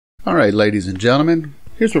Alright, ladies and gentlemen,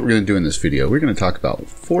 here's what we're going to do in this video. We're going to talk about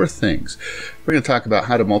four things. We're going to talk about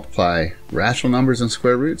how to multiply rational numbers and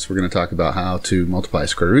square roots. We're going to talk about how to multiply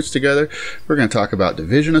square roots together. We're going to talk about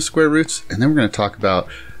division of square roots. And then we're going to talk about,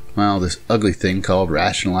 well, this ugly thing called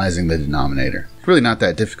rationalizing the denominator. It's really not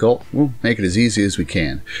that difficult. We'll make it as easy as we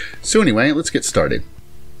can. So anyway, let's get started.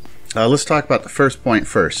 Let's talk about the first point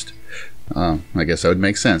first. I guess that would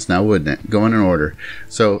make sense now, wouldn't it? Going in order.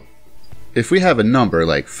 So if we have a number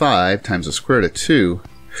like 5 times the square root of 2,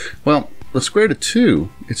 well, the square root of 2,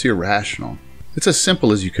 it's irrational. It's as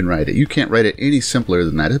simple as you can write it. You can't write it any simpler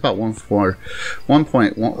than that. It's about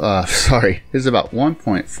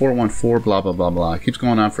 1.414 blah blah blah blah. It keeps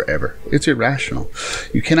going on forever. It's irrational.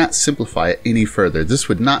 You cannot simplify it any further. This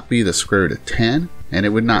would not be the square root of 10, and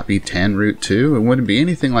it would not be 10 root 2. It wouldn't be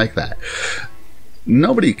anything like that.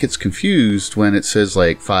 Nobody gets confused when it says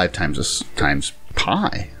like 5 times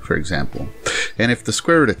pi, for example. And if the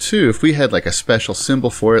square root of 2, if we had like a special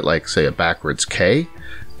symbol for it, like say a backwards k,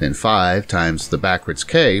 then 5 times the backwards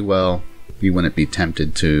k, well, you wouldn't be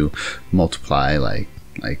tempted to multiply like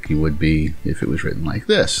you would be if it was written like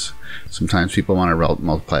this. Sometimes people want to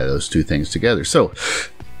multiply those two things together. So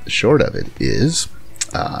the short of it is,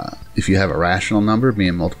 if you have a rational number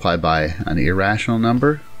being multiplied by an irrational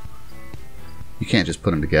number, you can't just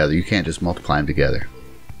put them together. You can't just multiply them together.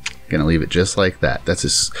 Gonna leave it just like that. That's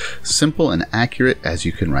as simple and accurate as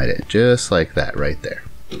you can write it, just like that right there.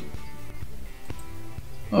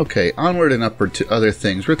 Okay, onward and upward to other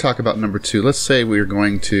things. We'll talk about number 2. Let's say we're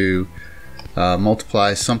going to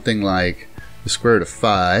multiply something like the square root of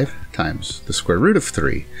 5 times the square root of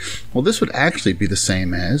 3. Well, this would actually be the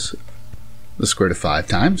same as the square root of 5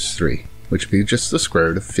 times 3, which would be just the square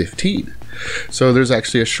root of 15. So there's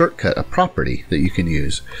actually a shortcut, a property that you can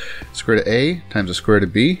use. Square root of a times the square root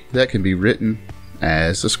of b, that can be written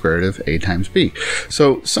as the square root of a times b.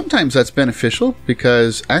 So sometimes that's beneficial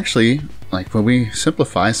because actually, like when we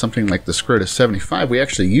simplify something like the square root of 75, we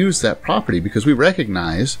actually use that property because we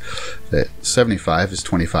recognize that 75 is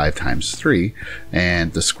 25 times 3,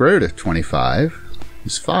 and the square root of 25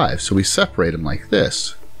 is 5. So we separate them like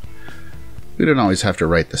this. We don't always have to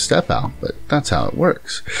write the step out, but that's how it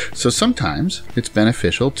works. So sometimes it's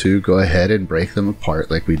beneficial to go ahead and break them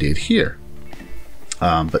apart like we did here.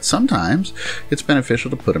 But sometimes it's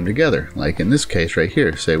beneficial to put them together. Like in this case right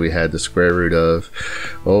here, say we had the square root of,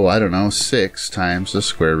 6 times the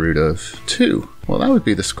square root of 2. Well, that would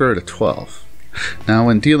be the square root of 12. Now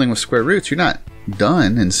when dealing with square roots, you're not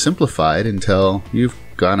done and simplified until you've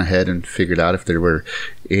gone ahead and figured out if there were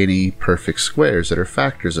any perfect squares that are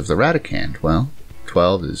factors of the radicand. Well,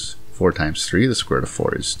 12 is 4 times 3. The square root of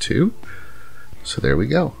 4 is 2. So there we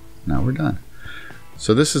go. Now we're done.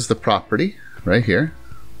 So this is the property right here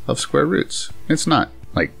of square roots. It's not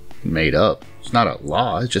like made up. It's not a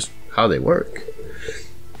law. It's just how they work.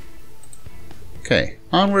 Okay,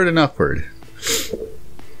 onward and upward.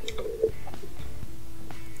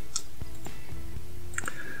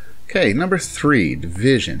 Okay, number 3,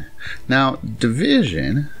 division. Now,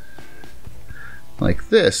 division, like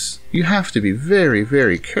this, you have to be very,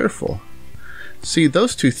 very careful. See,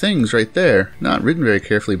 those two things right there, not written very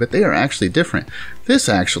carefully, but they are actually different. This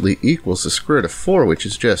actually equals the square root of 4, which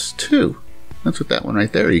is just 2. That's what that one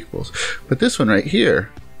right there equals. But this one right here,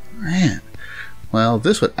 man, well,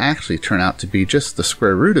 this would actually turn out to be just the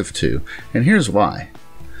square root of 2. And here's why.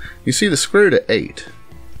 You see, the square root of 8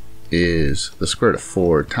 is the square root of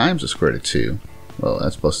 4 times the square root of 2. Well,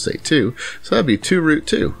 that's supposed to say 2, so that'd be 2 root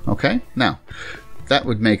 2, okay? Now, that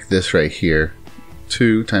would make this right here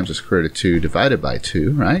 2 times the square root of 2 divided by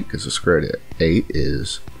 2, right? Because the square root of 8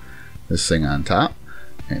 is this thing on top,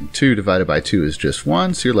 and 2 divided by 2 is just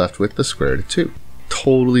 1, so you're left with the square root of 2.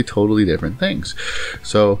 Totally different things.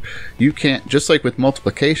 So you can't, just like with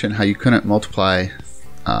multiplication, how you couldn't multiply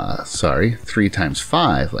 3 times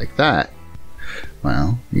 5 like that.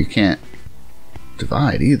 Well, you can't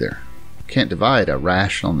divide either. You can't divide a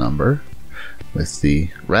rational number with the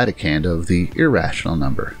radicand of the irrational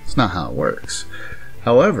number. It's not how it works.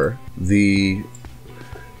 However, the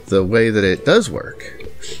way that it does work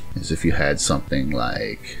is if you had something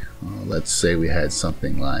like, let's say we had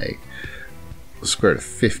something like the square root of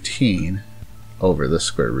 15 over the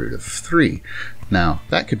square root of 3. Now,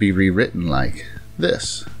 that could be rewritten like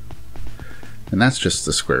this. And that's just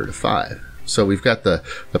the square root of 5. So we've got the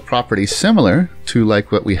property similar to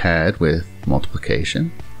like what we had with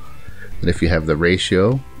multiplication. That if you have the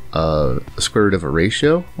ratio of the square root of a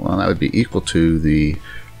ratio, well, that would be equal to the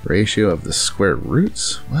ratio of the square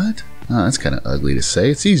roots. What? Oh, that's kind of ugly to say.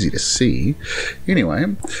 It's easy to see.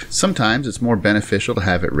 Anyway, sometimes it's more beneficial to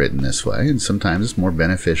have it written this way, and sometimes it's more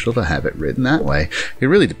beneficial to have it written that way. It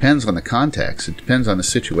really depends on the context. It depends on the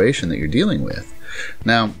situation that you're dealing with.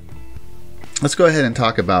 Now, let's go ahead and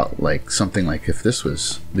talk about something like if this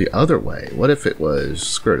was the other way. What if it was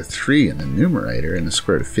square root of 3 in the numerator and the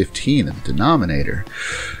square root of 15 in the denominator?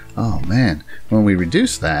 Oh man, when we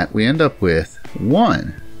reduce that, we end up with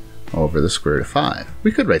 1 over the square root of 5.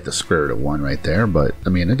 We could write the square root of 1 right there, but I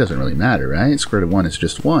mean, it doesn't really matter, right? Square root of 1 is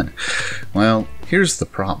just 1. Well, here's the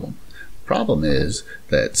problem. The problem is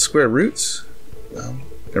that square roots,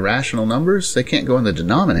 irrational numbers, they can't go in the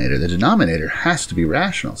denominator. The denominator has to be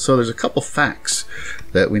rational. So there's a couple facts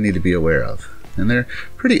that we need to be aware of. And they're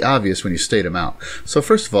pretty obvious when you state them out. So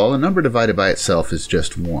first of all, a number divided by itself is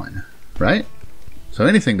just 1, right? So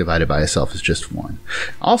anything divided by itself is just 1.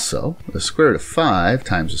 Also, the square root of 5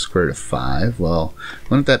 times the square root of 5, well,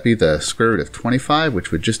 wouldn't that be the square root of 25, which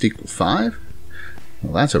would just equal 5?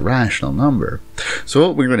 Well, that's a rational number. So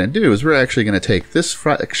what we're going to do is we're actually going to take this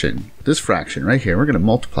fraction right here, we're going to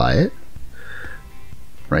multiply it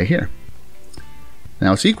right here.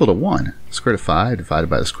 Now it's equal to 1. The square root of 5 divided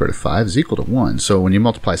by the square root of 5 is equal to 1. So when you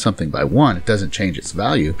multiply something by 1, it doesn't change its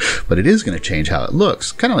value, but it is going to change how it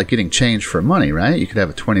looks. Kind of like getting change for money, right? You could have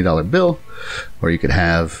a $20 bill, or you could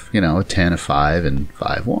have, a 10, a 5, and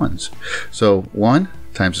 5 ones. So 1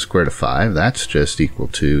 times the square root of 5, that's just equal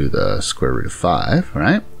to the square root of 5,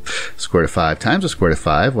 right? Square root of 5 times the square root of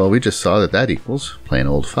 5, well, we just saw that that equals plain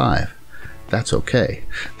old 5. That's okay.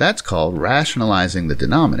 That's called rationalizing the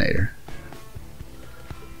denominator.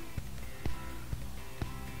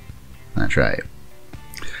 That's right.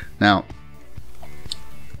 Now,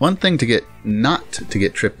 one thing not to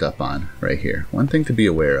get tripped up on right here, one thing to be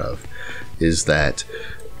aware of is that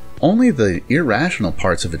only the irrational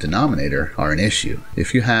parts of a denominator are an issue.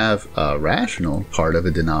 If you have a rational part of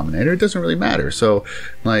a denominator, it doesn't really matter. So,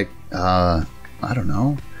 I don't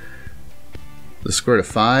know, the square root of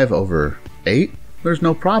 5 over 8, there's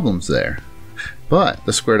no problems there. But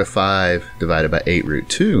the square root of 5 divided by 8 root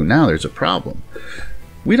 2, now there's a problem.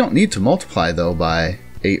 We don't need to multiply, though, by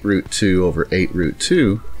 8 root 2 over 8 root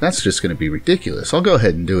 2. That's just going to be ridiculous. I'll go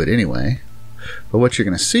ahead and do it anyway. But what you're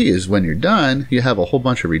going to see is when you're done, you have a whole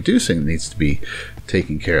bunch of reducing that needs to be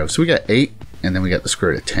taken care of. So we got 8, and then we got the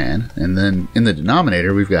square root of 10. And then in the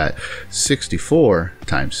denominator, we've got 64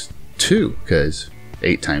 times 2, because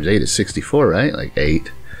 8 times 8 is 64, right? Like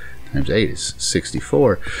 8 times 8 is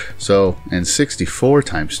 64. So, and 64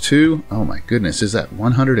 times 2, oh my goodness, is that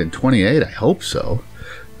 128? I hope so.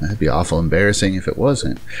 That'd be awful embarrassing if it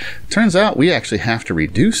wasn't. Turns out we actually have to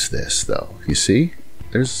reduce this, though. You see,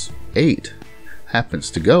 there's 8 happens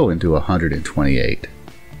to go into 128.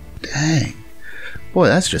 Dang. Boy,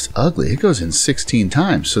 that's just ugly. It goes in 16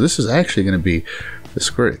 times. So this is actually going to be the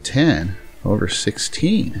square root of 10 over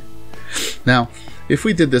 16. Now, if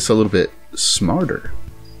we did this a little bit smarter,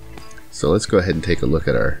 so let's go ahead and take a look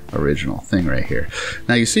at our original thing right here.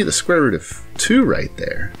 Now you see the square root of 2 right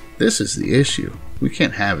there. This is the issue. We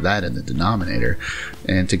can't have that in the denominator.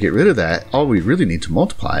 And to get rid of that, all we really need to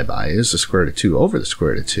multiply by is the square root of 2 over the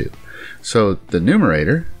square root of 2. So the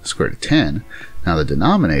numerator, square root of 10, now the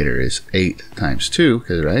denominator is 8 times 2,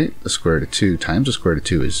 because, right, the square root of 2 times the square root of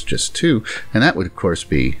 2 is just 2, and that would, of course,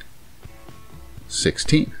 be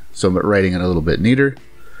 16. So but writing it a little bit neater,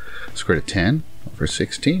 square root of 10 over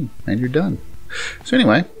 16, and you're done. So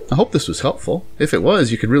anyway, I hope this was helpful. If it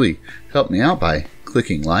was, you could really help me out by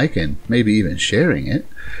clicking like and maybe even sharing it.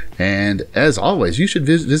 And as always, you should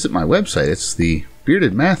visit my website. It's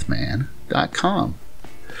thebeardedmathman.com.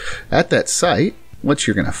 At that site, what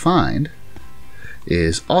you're going to find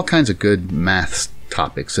is all kinds of good math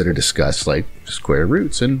topics that are discussed, like square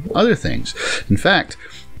roots and other things. In fact,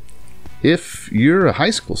 if you're a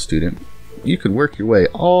high school student, you could work your way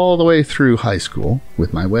all the way through high school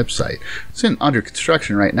with my website. It's under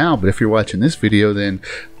construction right now, but if you're watching this video, then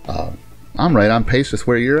I'm right on pace with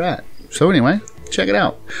where you're at. So anyway, check it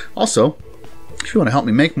out. Also, if you want to help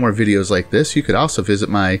me make more videos like this, you could also visit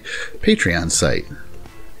my Patreon site,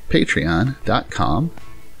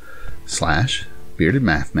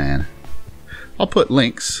 patreon.com/beardedmathman. I'll put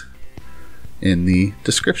links in the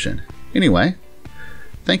description. Anyway,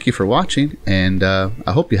 thank you for watching, and I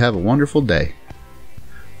hope you have a wonderful day.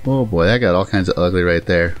 Oh boy, that got all kinds of ugly right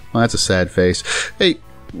there. Well, that's a sad face. Hey,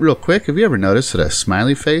 real quick, have you ever noticed that a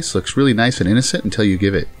smiley face looks really nice and innocent until you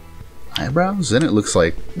give it eyebrows? Then it looks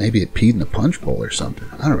like maybe it peed in a punch bowl or something.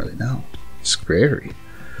 I don't really know. It's scary.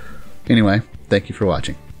 Anyway, thank you for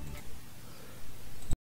watching.